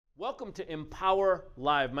Welcome to Empower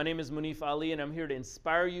Live. My name is Munif Ali, and I'm here to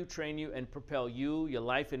inspire you, train you, and propel you, your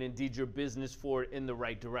life, and indeed your business forward in the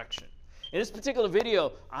right direction. In this particular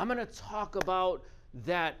video, I'm going to talk about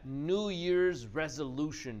that New Year's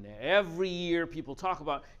resolution that every year people talk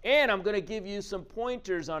about, and I'm going to give you some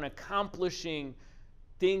pointers on accomplishing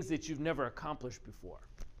things that you've never accomplished before.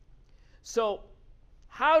 So,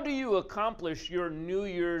 how do you accomplish your New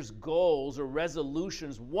Year's goals or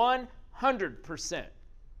resolutions 100%?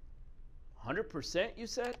 100%, you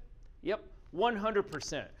said? Yep,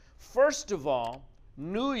 100%. First of all,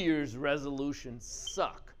 New Year's resolutions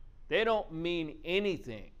suck. They don't mean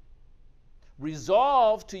anything.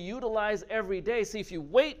 Resolve to utilize every day. See, if you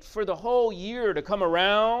wait for the whole year to come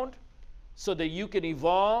around so that you can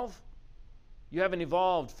evolve, you haven't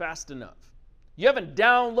evolved fast enough. You haven't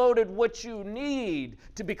downloaded what you need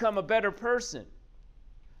to become a better person.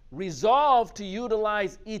 Resolve to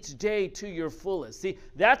utilize each day to your fullest. See,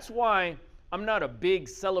 that's why I'm not a big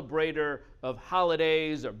celebrator of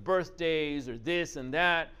holidays or birthdays or this and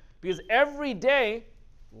that, because every day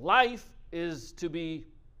life is to be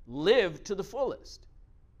lived to the fullest.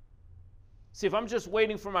 See, if I'm just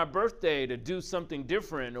waiting for my birthday to do something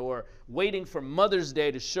different, or waiting for Mother's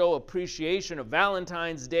Day to show appreciation, or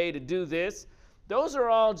Valentine's Day to do this, those are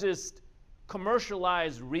all just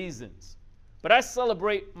commercialized reasons. But I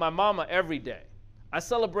celebrate my mama every day. I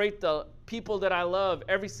celebrate the people that I love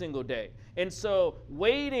every single day. And so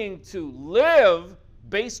waiting to live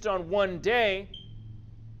based on one day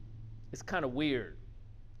is kind of weird.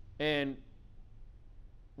 And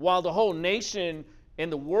while the whole nation and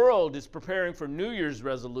the world is preparing for New Year's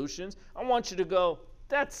resolutions, I want you to go,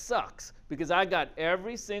 that sucks, because I got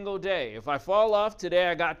every single day. If I fall off today,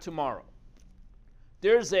 I got tomorrow.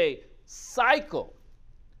 There's a cycle.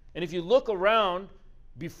 And if you look around,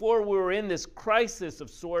 before we were in this crisis of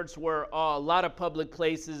sorts where a lot of public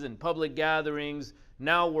places and public gatherings,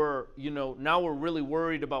 now we're really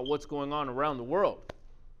worried about what's going on around the world.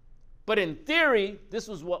 But in theory, this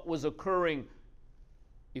was what was occurring.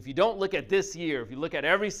 If you don't look at this year, if you look at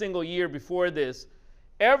every single year before this,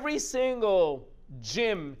 every single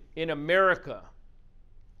gym in America,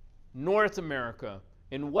 North America,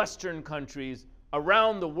 in Western countries,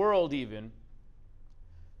 around the world even,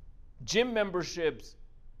 gym memberships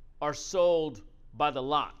are sold by the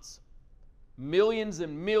lots. Millions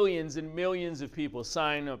and millions and millions of people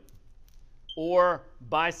sign up or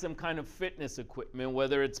buy some kind of fitness equipment,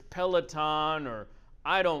 whether it's Peloton or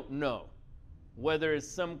I don't know, whether it's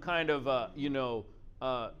some kind of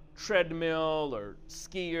treadmill or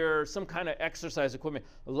skier, some kind of exercise equipment.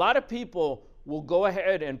 A lot of people will go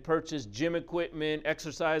ahead and purchase gym equipment,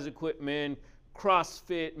 exercise equipment,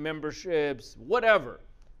 CrossFit memberships, whatever,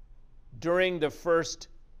 during the first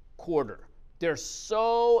quarter. They're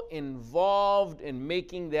so involved in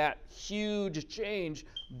making that huge change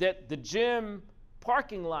that the gym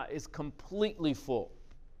parking lot is completely full.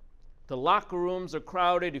 The locker rooms are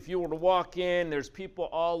crowded. If you were to walk in, there's people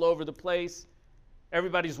all over the place.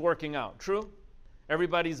 Everybody's working out, true?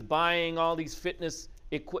 Everybody's buying all these fitness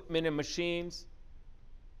equipment and machines.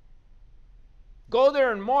 Go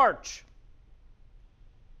there in March.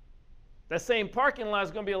 That same parking lot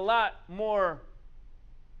is going to be a lot more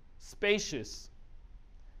spacious.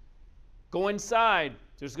 Go inside,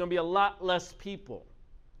 there's going to be a lot less people,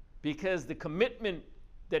 because the commitment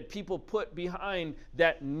that people put behind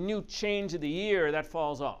that new change of the year, that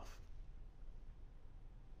falls off.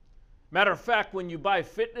 Matter of fact, when you buy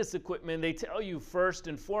fitness equipment, they tell you first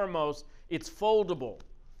and foremost, it's foldable.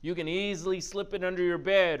 You can easily slip it under your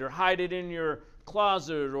bed or hide it in your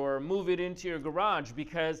closet or move it into your garage,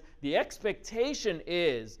 because the expectation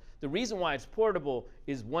is, the reason why it's portable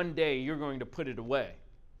is one day you're going to put it away.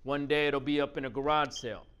 One day it'll be up in a garage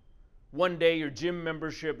sale. One day your gym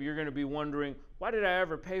membership, you're going to be wondering, why did I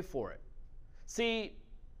ever pay for it? See,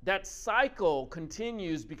 that cycle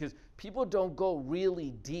continues because people don't go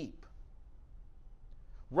really deep.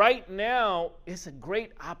 Right now, it's a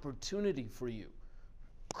great opportunity for you.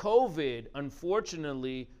 COVID,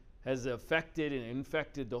 unfortunately, has affected and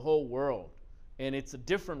infected the whole world. And it's a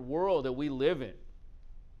different world that we live in.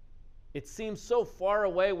 It seems so far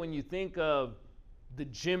away when you think of the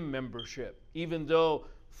gym membership, even though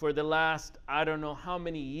for the last, I don't know how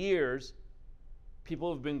many years,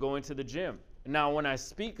 people have been going to the gym. Now, when I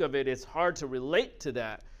speak of it, it's hard to relate to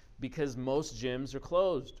that because most gyms are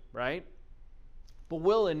closed, right? But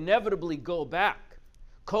we'll inevitably go back.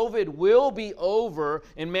 COVID will be over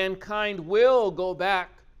and mankind will go back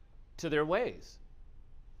to their ways.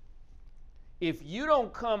 If you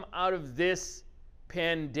don't come out of this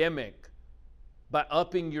pandemic by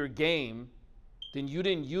upping your game, then you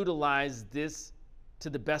didn't utilize this to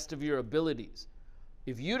the best of your abilities.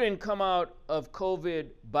 If you didn't come out of COVID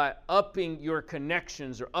by upping your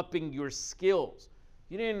connections or upping your skills,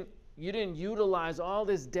 you didn't utilize all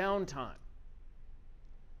this downtime.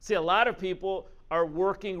 See, a lot of people are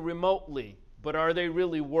working remotely, but are they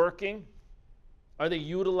really working? Are they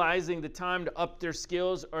utilizing the time to up their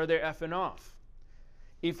skills, or are they effing off?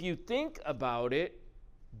 If you think about it,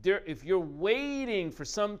 if you're waiting for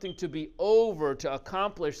something to be over to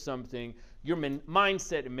accomplish something, your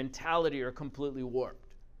mindset and mentality are completely warped.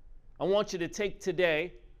 I want you to take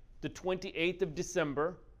today, the 28th of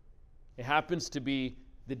December. It happens to be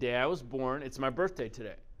the day I was born. It's my birthday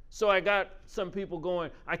today. So I got some people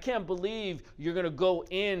going, I can't believe you're going to go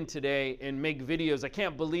in today and make videos. I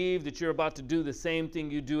can't believe that you're about to do the same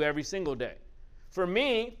thing you do every single day. For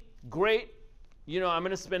me, great. I'm going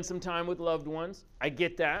to spend some time with loved ones. I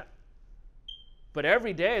get that. But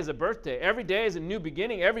every day is a birthday. Every day is a new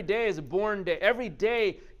beginning. Every day is a born day. Every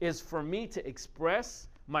day is for me to express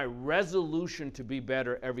my resolution to be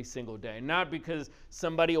better every single day. Not because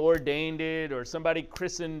somebody ordained it or somebody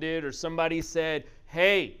christened it or somebody said,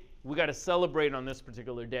 hey, we got to celebrate on this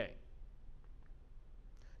particular day.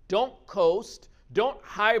 Don't coast. Don't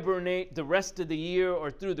hibernate the rest of the year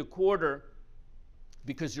or through the quarter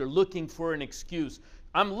because you're looking for an excuse.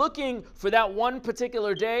 I'm looking for that one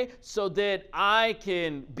particular day so that I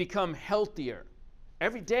can become healthier.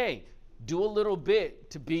 Every day, do a little bit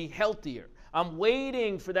to be healthier. I'm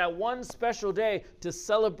waiting for that one special day to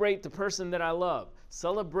celebrate the person that I love.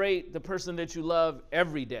 Celebrate the person that you love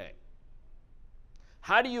every day.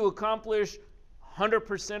 How do you accomplish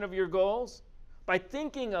 100% of your goals? By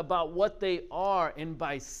thinking about what they are and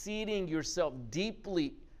by seating yourself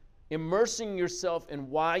deeply, immersing yourself in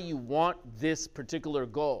why you want this particular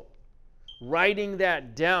goal. Writing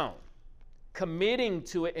that down, committing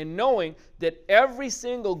to it, and knowing that every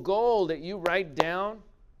single goal that you write down,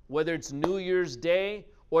 whether it's New Year's Day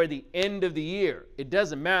or the end of the year, it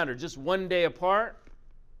doesn't matter, just one day apart,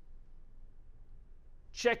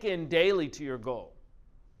 check in daily to your goal.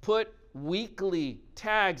 Put weekly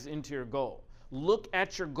tags into your goal. Look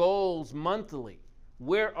at your goals monthly.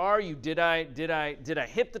 Where are you? Did I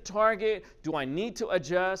hit the target? Do I need to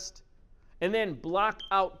adjust? And then block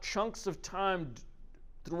out chunks of time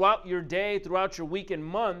throughout your day, throughout your week and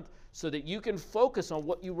month, so that you can focus on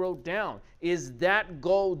what you wrote down. Is that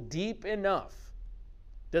goal deep enough?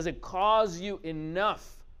 Does it cause you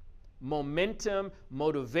enough momentum,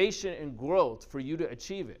 motivation, and growth for you to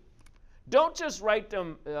achieve it? Don't just write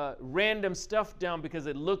them random stuff down because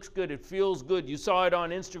it looks good, it feels good, you saw it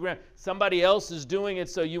on Instagram, somebody else is doing it,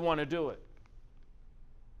 so you want to do it.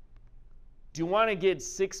 Do you want to get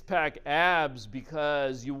six-pack abs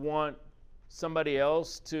because you want somebody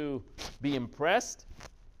else to be impressed?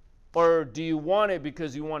 Or do you want it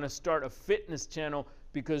because you want to start a fitness channel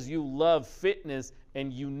because you love fitness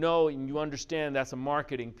and you know and you understand that's a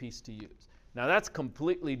marketing piece to use? Now that's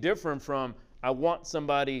completely different from I want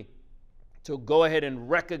somebody to go ahead and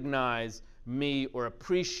recognize me or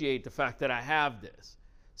appreciate the fact that I have this.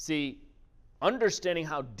 See, understanding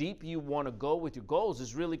how deep you want to go with your goals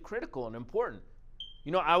is really critical and important.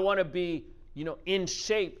 I want to be, in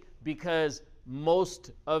shape because most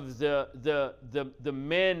of the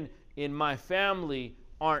men in my family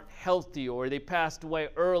aren't healthy or they passed away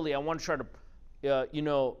early. I want to try to,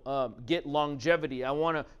 get longevity. I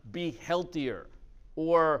want to be healthier.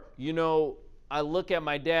 Or, I look at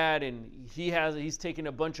my dad and he's taking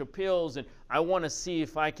a bunch of pills and I want to see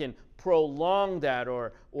if I can prolong that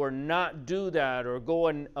or not do that or go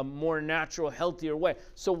in a more natural, healthier way.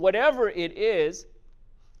 So whatever it is,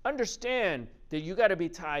 understand that you got to be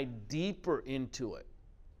tied deeper into it.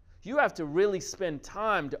 You have to really spend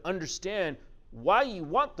time to understand why you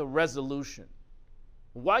want the resolution,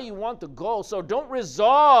 why you want the goal. So don't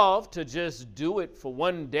resolve to just do it for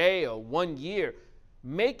one day or 1 year.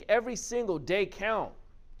 Make every single day count.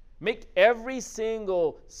 Make every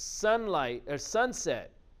single sunlight or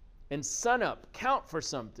sunset and sunup count for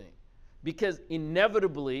something, because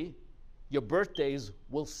inevitably your birthdays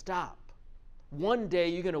will stop. One day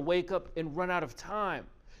you're going to wake up and run out of time.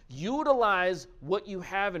 Utilize what you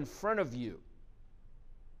have in front of you.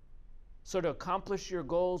 So to accomplish your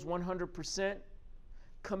goals 100%,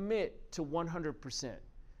 commit to 100%.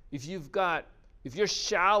 If you're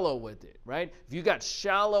shallow with it, right? If you got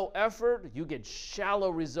shallow effort, you get shallow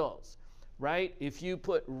results, right? If you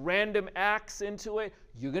put random acts into it,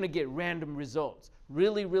 you're going to get random results.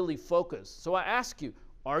 Really, really focus. So I ask you,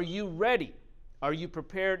 are you ready? Are you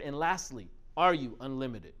prepared? And lastly, are you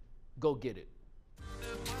unlimited? Go get it.